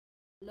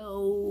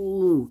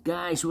Hello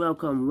guys,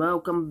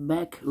 welcome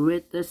back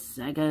with the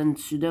second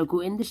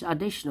Sudoku in this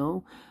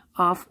additional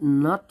of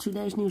not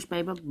today's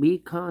newspaper,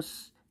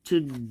 because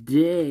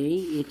today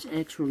it's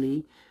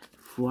actually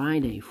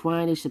Friday,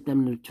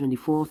 September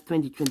 24th,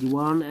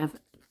 2021. I've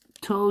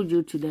told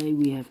you today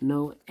we have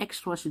no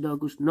extra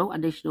Sudokus, no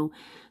additional,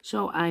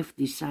 so I've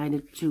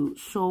decided to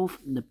solve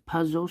the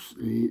puzzles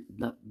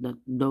that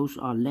those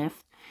are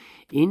left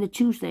in the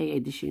Tuesday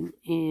edition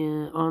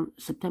on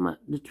September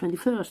the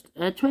 21st,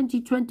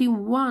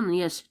 2021.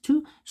 Yes,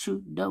 2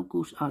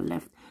 Sudokus are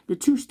left. The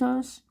 2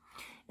 stars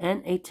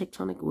and a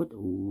tectonic with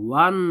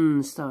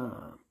 1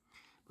 star.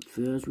 But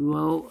first we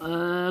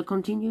will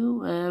continue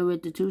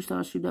with the 2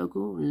 star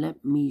Sudoku.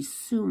 Let me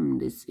zoom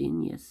this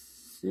in. Yes,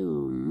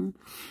 zoom.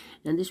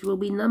 And this will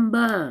be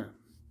number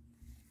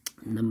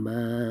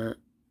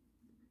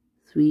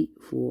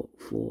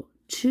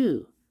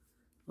 3442.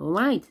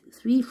 Alright,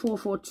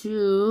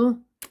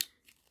 3442.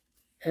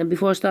 And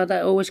before I start,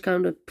 I always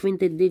count the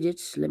printed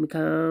digits. Let me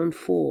count.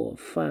 4,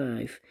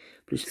 5,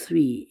 plus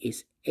 3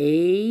 is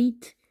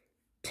 8,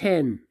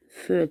 10,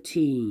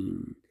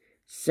 13,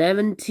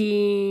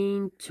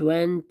 17,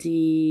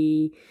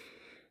 20,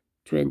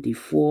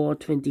 24,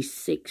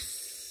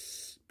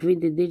 26.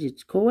 Printed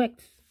digits,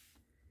 correct.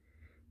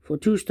 For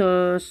 2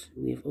 stars,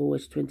 we have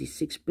always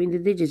 26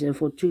 printed digits. And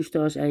for 2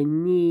 stars, I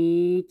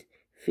need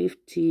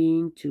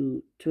 15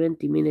 to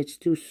 20 minutes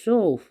to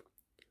solve.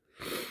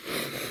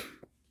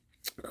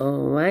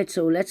 Alright,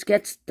 so let's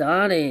get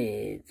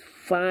started.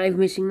 5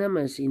 missing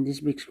numbers in this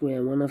big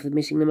square. One of the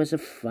missing numbers is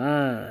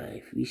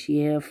 5. We see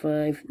here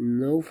 5,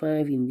 no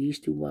 5 in these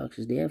 2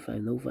 boxes. There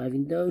 5, no 5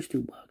 in those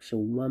 2 boxes. So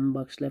 1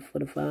 box left for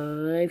the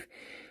 5.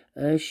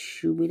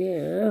 Should be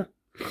there.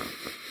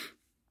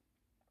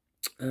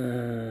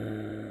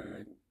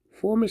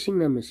 4 missing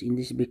numbers in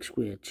this big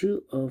square.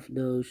 2 of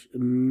those.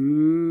 No.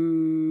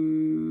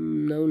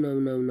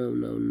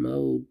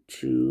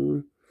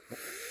 2.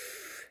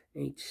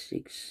 8,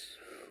 6,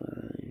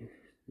 5,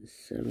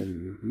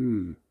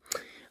 7.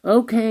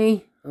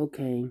 Okay.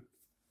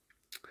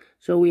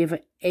 So we have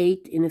an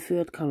 8 in the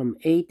third column,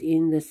 8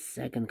 in the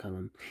second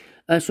column.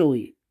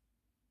 8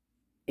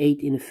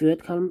 in the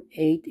third column,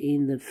 8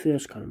 in the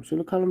first column. So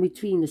the column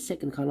between the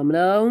second column,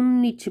 the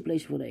only 2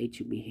 places for the 8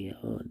 should be here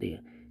or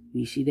there.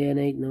 We see there an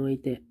 8, no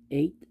 8 there.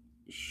 8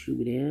 should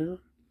be there.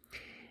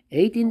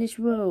 8 in this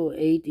row,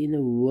 8 in the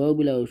row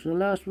below. So the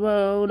last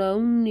row, the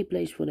only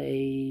place for the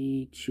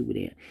 8 should be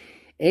there.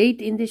 8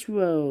 in this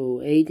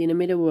row, 8 in the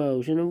middle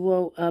row. So the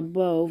row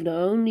above, the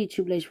only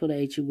 2 places for the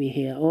 8 should be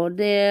here or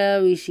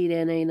there. We see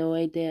there an 8, no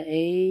 8 there.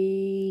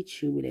 8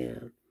 should be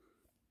there.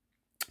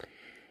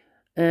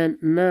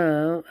 And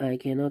now I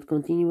cannot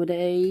continue with the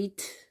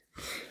 8.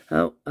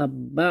 How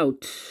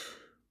about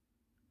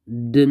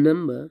the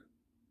number?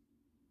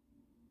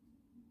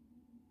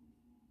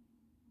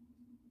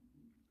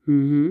 Yeah.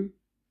 9.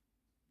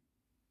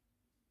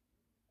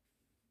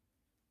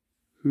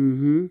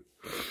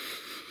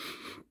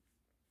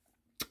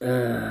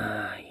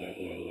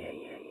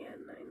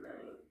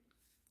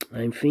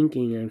 I'm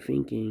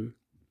thinking.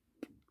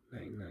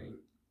 9.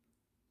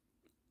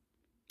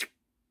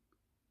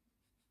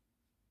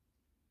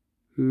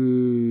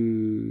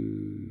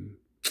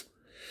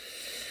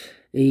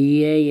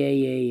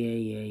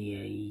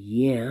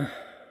 Yeah.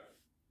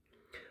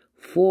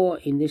 4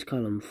 in this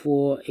column,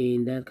 4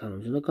 in that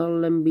column. So the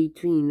column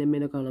between the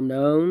middle column, the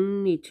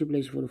only 2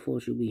 places for the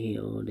 4 should be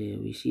here or there.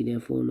 We see there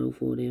 4, no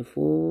 4 there.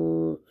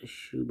 4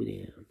 should be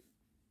there.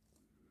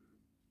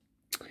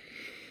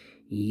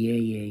 Yeah.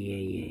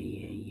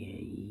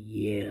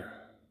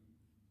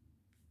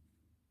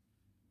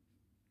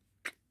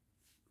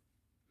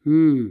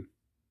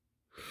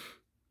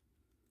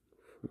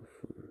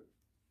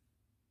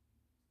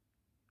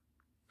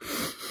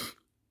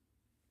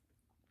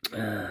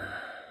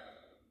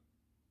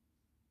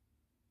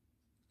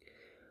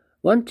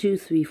 One, 2,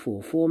 3,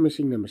 4. 4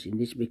 missing numbers in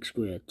this big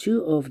square.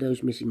 2 of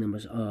those missing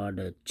numbers are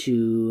the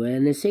 2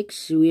 and the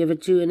 6. We have a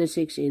 2 and a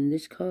 6 in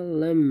this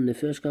column, the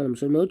first column.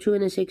 So no 2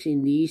 and a 6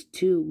 in these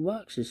 2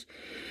 boxes.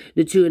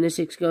 The 2 and a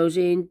 6 goes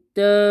in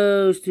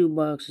those 2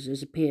 boxes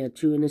as a pair.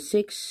 2 and a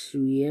 6.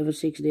 We have a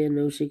 6 there,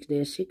 no 6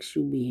 there. 6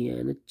 should be here.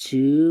 And a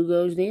 2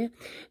 goes there.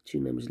 2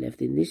 numbers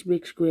left in this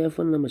big square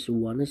for numbers.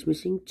 1 is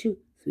missing, 2,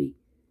 3.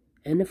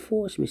 And the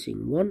 4 is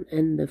missing. 1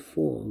 and the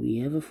 4. We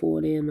have a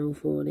 4 there, no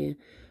 4 there.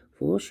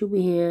 4 should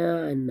be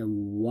here, and the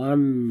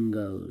 1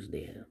 goes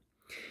there.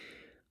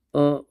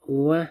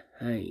 Alright.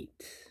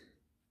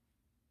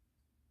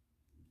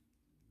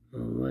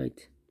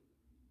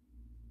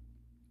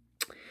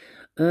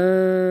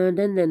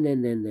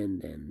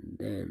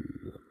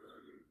 Then.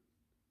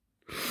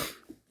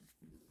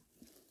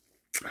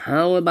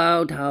 How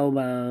about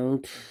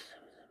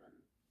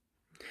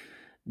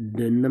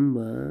the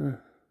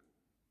number?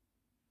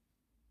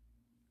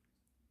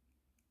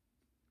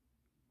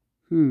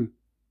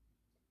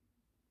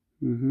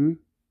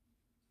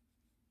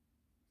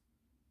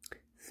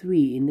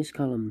 3 in this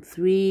column,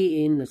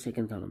 3 in the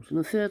second column. So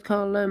the third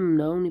column,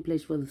 the only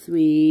place for the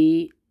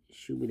 3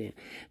 should be there.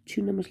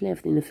 2 numbers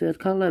left in the third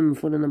column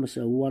for the numbers.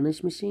 So 1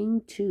 is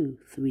missing, 2,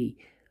 3,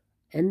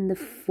 and the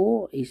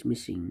 4 is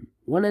missing.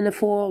 1 and the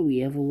 4, we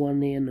have a 1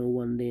 there, no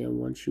 1 there,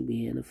 1 should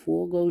be here, and the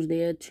 4 goes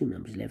there. 2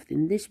 numbers left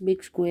in this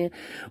big square.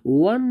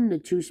 1, the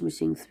 2 is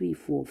missing, 3,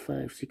 4,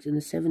 5, 6, and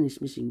the 7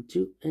 is missing,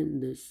 2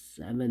 and the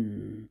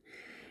 7.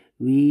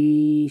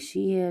 We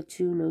see here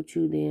 2, no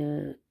 2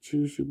 there,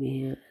 2 should be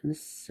here, and the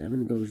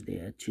 7 goes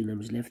there. 2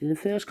 numbers left in the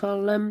first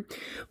column.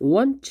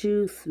 1,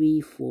 2, 3,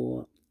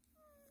 4,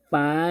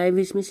 5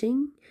 is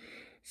missing.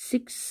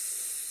 6,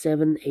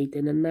 7, 8,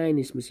 and a 9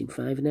 is missing.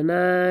 5 and a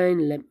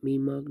 9. Let me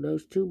mark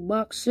those 2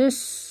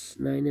 boxes.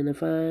 9 and a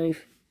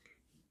 5.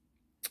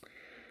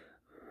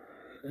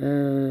 4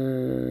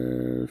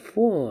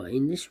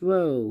 in this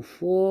row,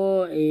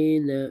 4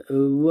 in the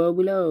row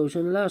below.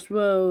 So in the last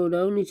row, the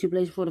only 2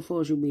 places for the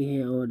 4 should be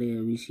here or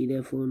there. We see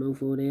there 4, no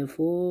 4 there,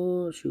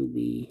 4 should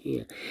be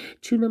here.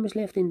 2 numbers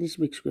left in this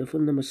big square for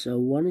the numbers. So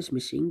 1 is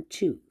missing,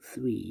 2,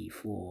 3,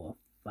 4,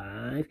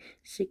 5,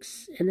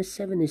 6, and the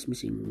 7 is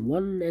missing.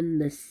 1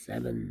 and the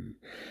 7.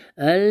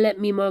 Let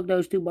me mark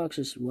those 2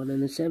 boxes. 1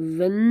 and the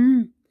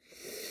 7.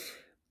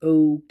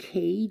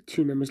 Okay,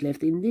 2 numbers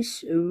left in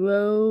this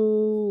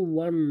row.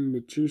 1,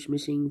 the 2 is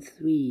missing,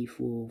 3,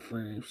 4,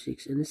 5,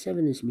 6, and the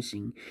 7 is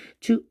missing.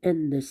 2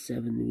 and the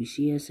 7. We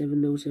see a 7,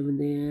 no 7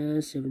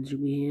 there. 7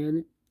 should be here, and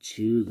the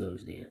 2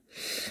 goes there.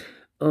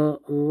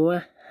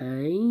 Alright.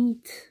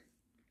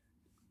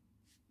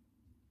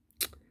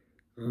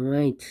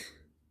 Alright.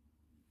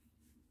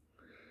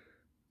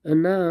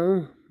 And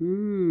now,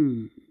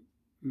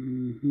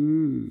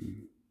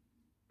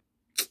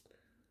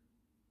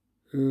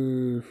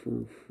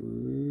 4,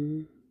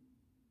 4,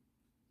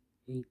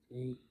 8,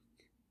 8.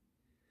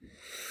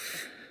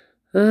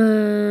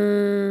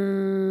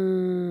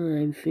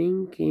 I'm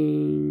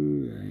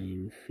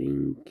thinking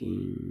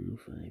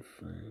 5,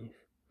 5,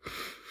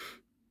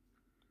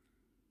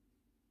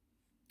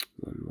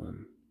 1,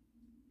 1.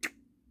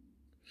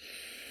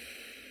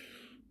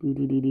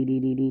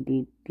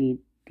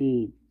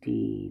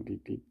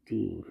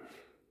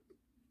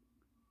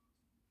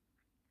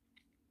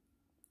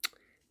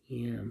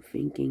 Yeah, I'm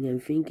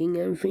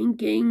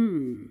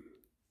thinking.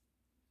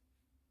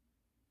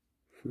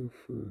 4,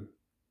 4.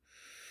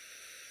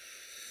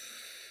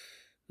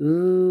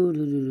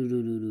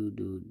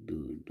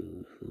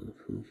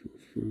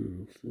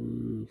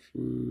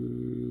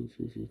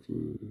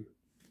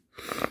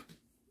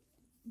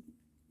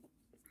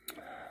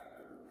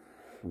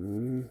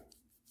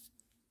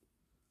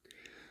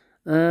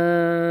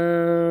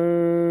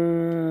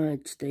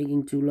 It's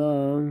taking too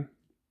long.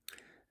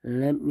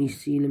 Let me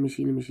see. Let me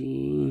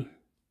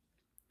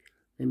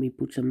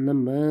put some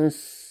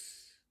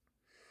numbers.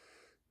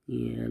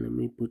 Yeah, let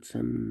me put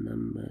some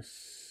numbers.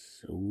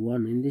 So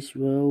 1 in this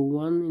row,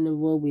 1 in the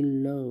row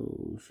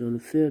below. So in the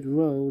third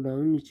row, the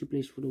only 2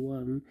 places for the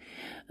 1.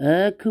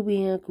 Could be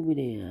here, could be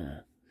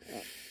there.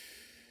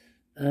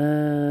 4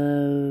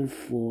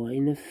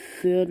 in the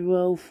third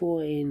row,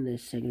 4 in the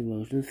second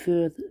row. So in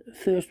the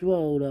first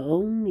row, the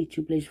only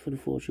 2 places for the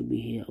 4 should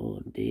be here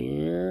or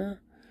there.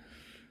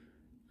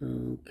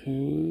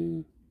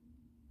 Okay.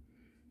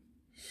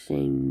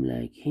 Same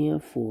like here,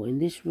 4 in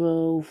this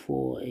row,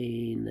 4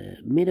 in the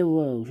middle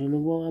row. So in the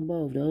row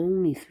above, the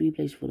only 3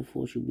 places for the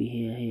 4 should be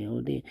here,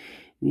 or there.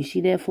 We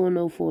see there 4,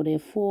 no 4 there,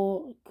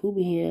 4 could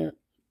be here,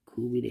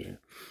 could be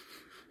there.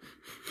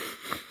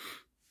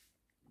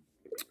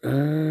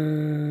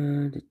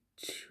 The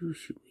 2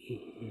 should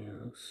be here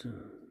also.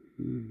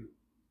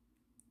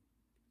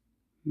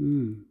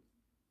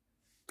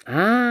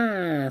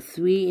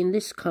 3 in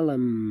this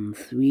column,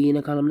 3 in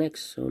the column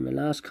next. So in the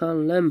last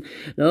column,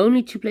 the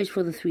only 2 places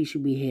for the 3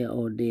 should be here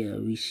or there.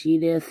 We see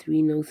there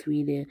 3, no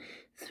 3 there.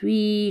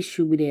 3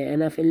 should be there,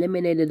 and I've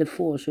eliminated the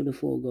 4, so the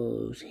 4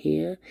 goes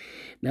here.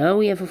 Now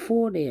we have a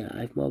 4 there.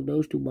 I've marked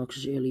those 2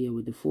 boxes earlier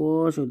with the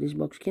 4, so this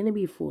box cannot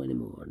be a 4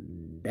 anymore.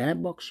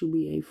 That box should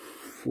be a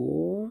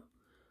 4.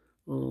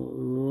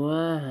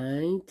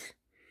 Alright.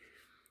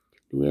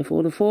 Do we have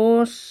all the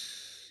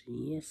 4s?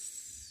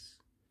 Yes.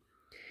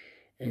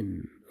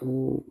 And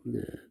all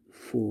the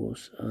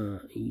 4s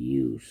are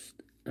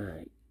used.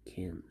 I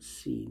can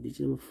see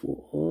digit number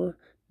 4 or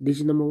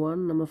digit number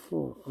 1, number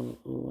 4.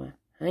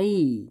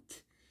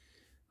 Alright.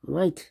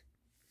 Alright.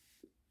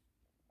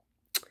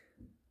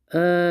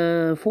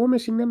 4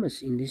 missing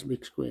numbers in this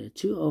big square.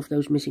 2 of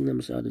those missing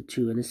numbers are the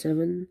 2 and the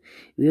 7.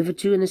 We have a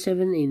 2 and a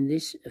 7 in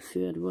this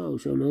third row.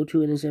 So no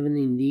 2 and a 7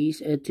 in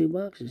these 2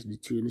 boxes. The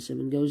 2 and the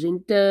 7 goes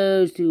in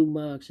those 2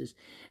 boxes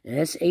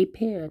as a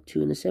pair.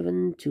 2 and a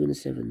 7, 2 and a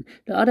 7.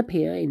 The other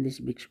pair in this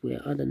big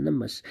square are the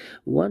numbers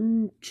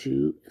 1,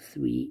 2,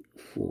 3,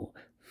 4,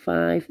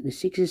 5. The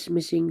 6 is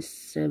missing,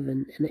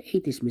 7, and the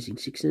 8 is missing.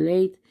 6 and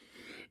 8.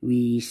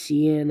 We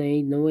see an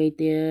 8, no 8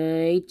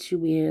 there, 8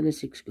 should be here, and a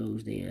 6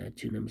 goes there.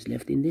 2 numbers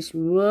left in this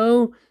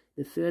row.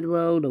 The third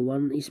row, the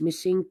 1 is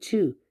missing,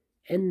 2,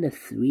 and the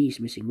 3 is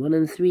missing. 1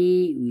 and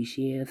 3, we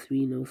see here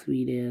 3, no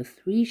 3 there,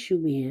 3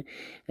 should be here,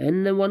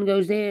 and the 1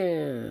 goes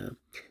there.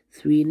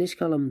 3 in this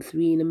column,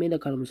 3 in the middle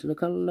column. So the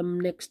column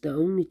next, the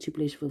only two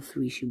places for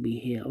 3 should be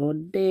here or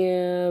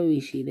there. We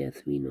see there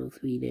 3, no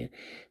 3 there.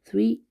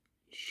 3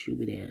 should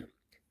be there.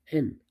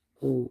 And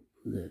all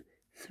the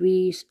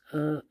 3's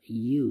are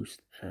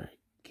used. I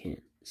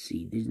can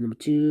see this is number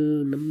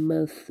 2,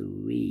 number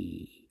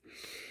 3.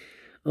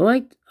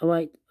 Alright.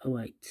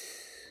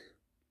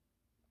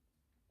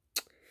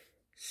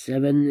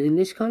 7 in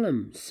this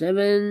column,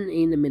 7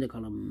 in the middle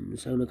column.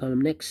 So the column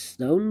next,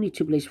 the only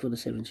two places for the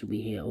 7 should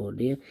be here or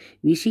there.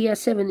 We see a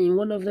 7 in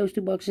one of those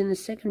two boxes in the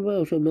second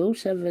row. So no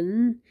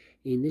 7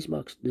 in this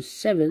box. The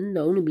 7,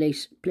 the only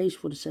place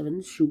for the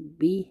 7 should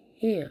be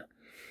here.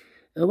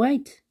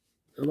 Alright.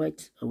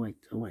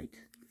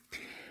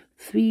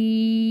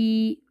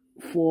 3,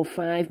 4,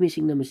 5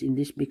 missing numbers in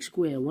this big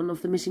square. One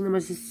of the missing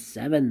numbers is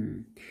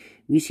 7.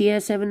 We see a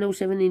 7, no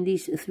 7 in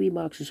these 3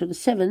 boxes. So the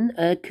 7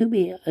 could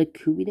be here,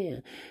 could be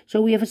there.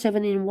 So we have a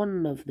 7 in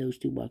one of those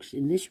 2 boxes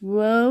in this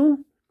row.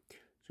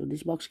 So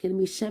this box can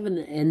be 7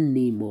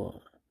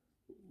 anymore.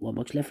 1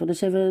 box left for the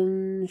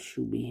 7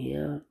 should be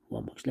here.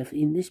 1 box left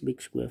in this big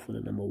square for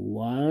the number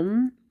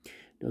 1.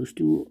 Those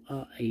 2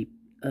 are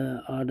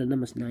the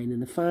numbers 9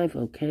 and the 5.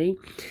 Okay.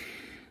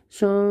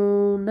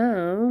 So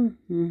now,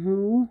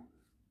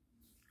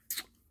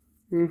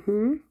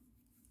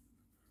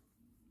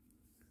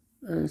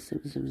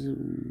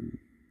 7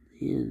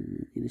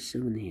 in the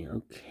 7 here.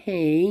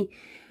 Okay.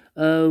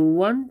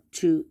 1,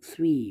 2,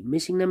 3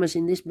 missing numbers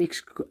in this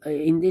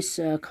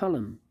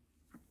column.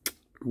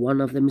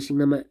 One of the missing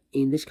number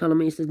in this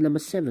column is the number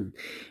 7.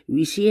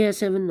 We see here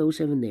 7, no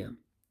 7 there.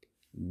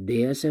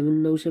 There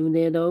 7, no 7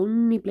 there. The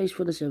only place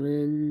for the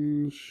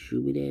 7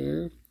 should be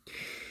there.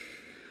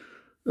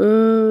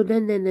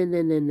 Then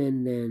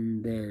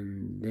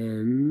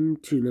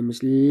 2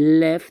 numbers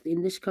left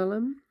in this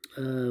column.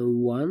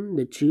 1,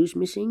 the 2 is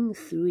missing,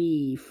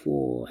 3,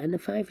 4, and the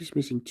 5 is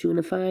missing. 2 and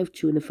a 5,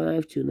 2 and a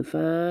 5, 2 and a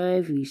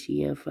 5. We see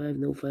here 5,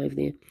 no 5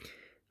 there.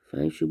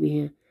 5 should be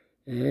here,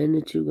 and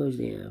the 2 goes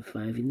there.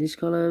 5 in this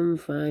column,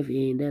 5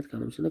 in that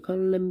column. So the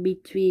column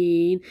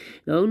between,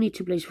 the only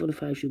two places for the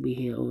 5 should be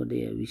here or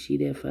there. We see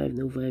there 5,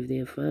 no 5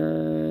 there.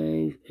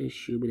 5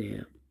 should be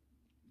there.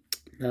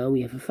 Now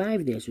we have a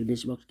 5 there, so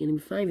this box can't be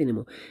 5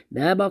 anymore.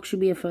 That box should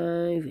be a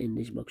 5, and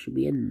this box should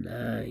be a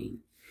 9.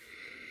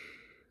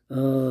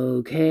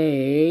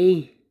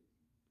 Okay.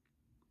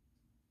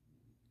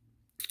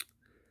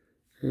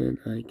 And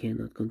I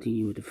cannot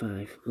continue with the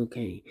 5.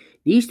 Okay.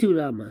 These two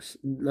numbers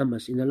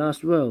in the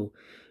last row.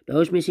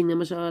 Those missing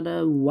numbers are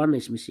the 1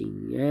 is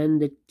missing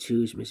and the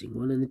 2 is missing.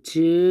 1 and the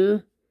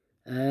 2.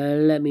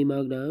 Let me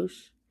mark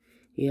those.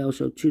 Here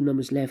also 2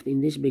 numbers left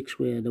in this big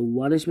square. The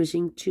 1 is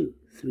missing, 2,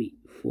 3,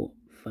 4,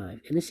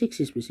 5. And the 6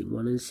 is missing.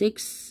 1 and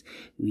 6.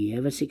 We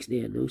have a 6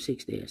 there. No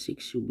 6 there.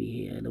 6 should be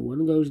here. And the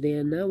 1 goes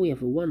there. Now we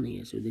have a 1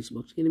 here. So this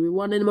box is going to be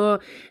 1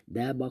 anymore.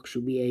 That box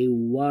should be a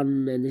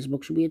 1. And this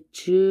box should be a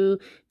 2.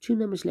 2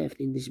 numbers left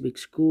in this big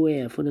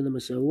square. For the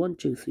numbers 1,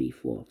 2, 3,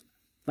 4,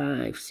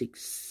 5,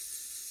 6,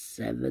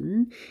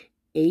 7,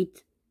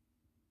 8.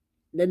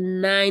 The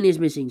 9 is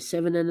missing.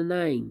 7 and a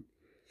 9.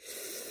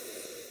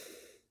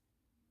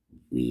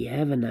 We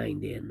have a 9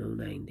 there, no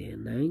 9 there.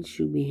 9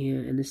 should be here,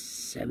 and the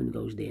 7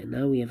 goes there.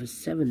 Now we have a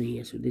 7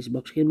 here, so this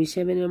box can be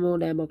 7 anymore.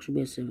 That box should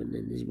be a 7,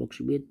 and this box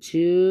should be a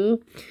 2.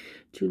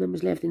 2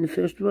 numbers left in the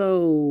first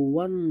row.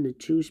 1, the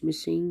 2 is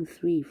missing.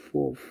 3,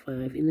 4,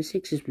 5, and the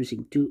 6 is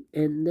missing. 2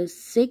 and the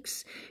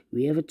 6.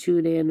 We have a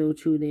 2 there, no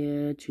 2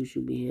 there. 2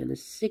 should be here, and the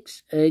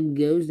 6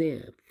 goes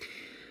there.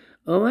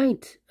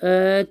 Alright,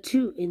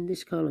 2 in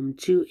this column,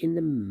 2 in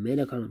the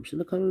middle column. So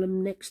the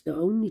column next, the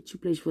only two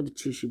places for the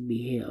 2 should be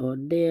here or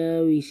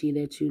there. We see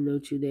there 2, no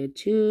 2 there,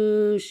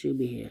 2 should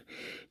be here.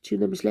 2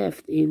 numbers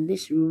left in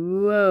this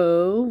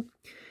row.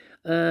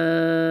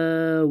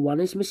 1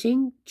 is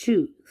missing,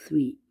 2,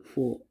 3,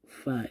 4,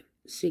 5,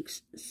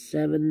 6,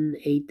 7,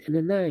 8, and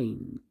a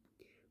 9.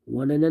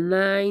 1 and a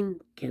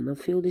 9, cannot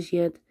fill this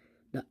yet.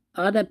 The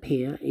other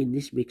pair in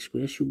this big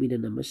square should be the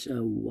numbers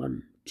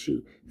 1,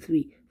 2,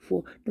 3,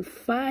 4. The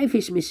 5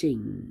 is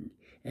missing.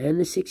 And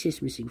the 6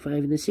 is missing. 5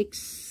 and the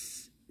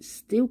 6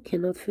 still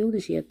cannot fill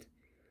this yet.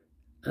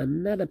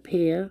 Another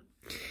pair.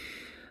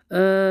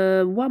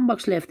 1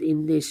 box left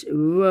in this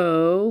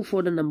row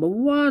for the number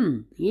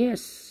 1.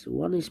 Yes,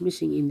 1 is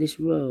missing in this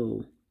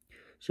row.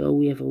 So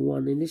we have a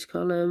 1 in this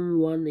column,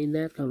 1 in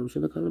that column. So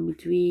the column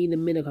between the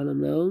middle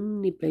column, the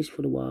only place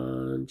for the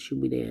 1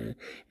 should be there.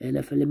 And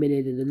I've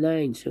eliminated the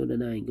 9, so the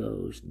 9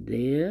 goes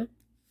there.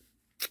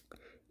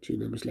 2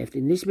 numbers left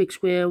in this big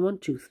square. 1,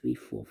 2, 3,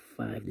 4,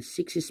 5. The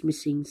 6 is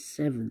missing.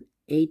 7,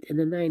 8, and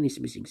the 9 is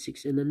missing.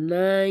 6 and the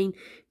 9.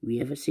 We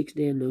have a 6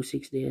 there. No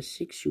 6 there.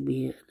 6 should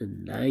be here.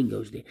 And the 9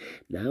 goes there.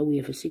 Now we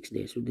have a 6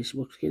 there. So this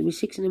box can't be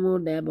 6 anymore.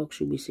 That box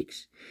should be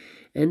 6.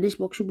 And this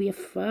box should be a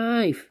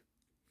 5.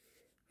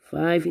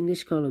 5 in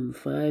this column,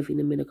 5 in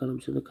the middle column.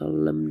 So the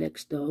column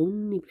next, the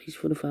only place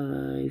for the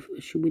 5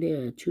 should be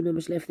there. 2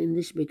 numbers left in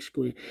this big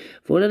square.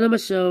 For the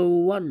numbers, so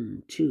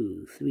 1,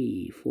 2,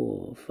 3,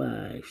 4,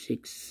 5,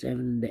 6,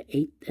 7, the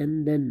 8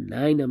 and the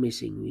 9 are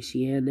missing. We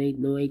see here an 8,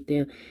 no 8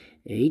 there.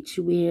 8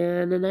 should be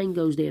here, and the 9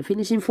 goes there.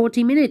 Finish in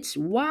 40 minutes.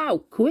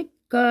 Wow,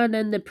 quicker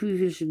than the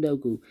previous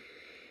Sudoku.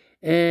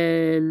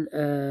 And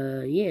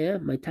yeah,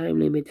 my time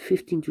limit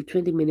 15 to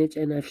 20 minutes,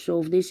 and I've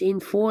solved this in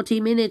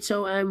 40 minutes,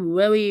 so I'm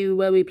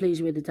very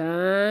pleased with the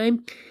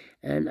time,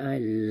 and I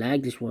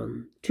like this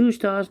one. 2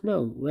 stars,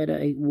 no, rather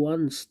a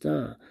 1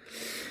 star.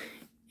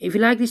 If you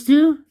like this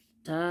too,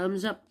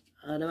 thumbs up,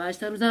 otherwise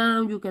thumbs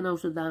down. You can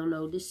also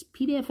download this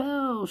PDF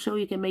file so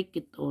you can make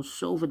it or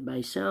solve it by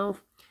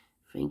yourself.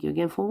 Thank you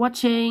again for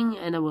watching,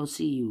 and I will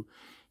see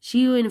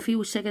you in a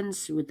few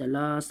seconds with the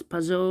last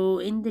puzzle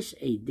in this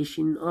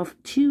edition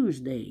of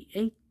Tuesday,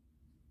 a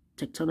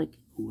tectonic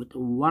with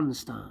 1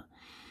 star.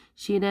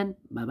 See you then.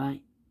 Bye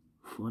bye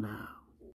for now.